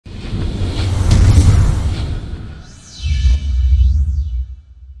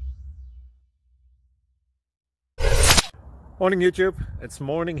Morning YouTube, it's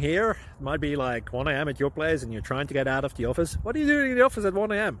morning here. It might be like 1 a.m. at your place and you're trying to get out of the office. What are you doing in the office at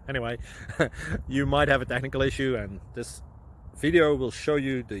 1 a.m? Anyway, you might have a technical issue and this video will show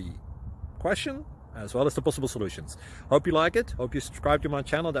you the question as well as the possible solutions. Hope you like it, hope you subscribe to my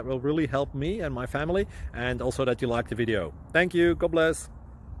channel. That will really help me and my family, and also that you like the video. Thank you, God bless.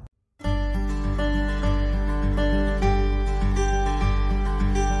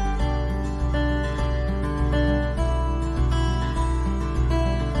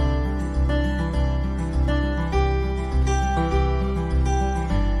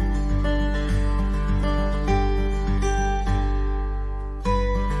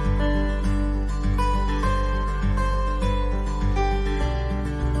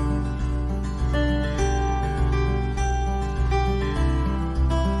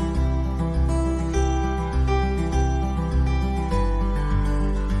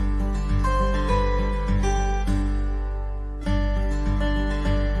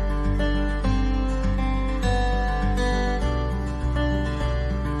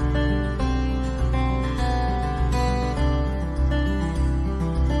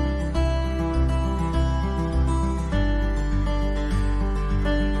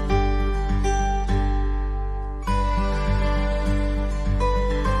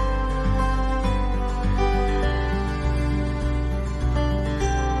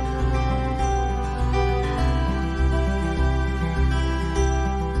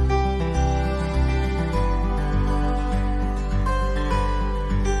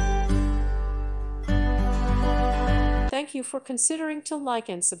 Thank you for considering to like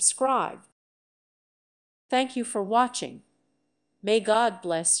and subscribe. Thank you for watching. May God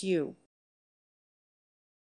bless you.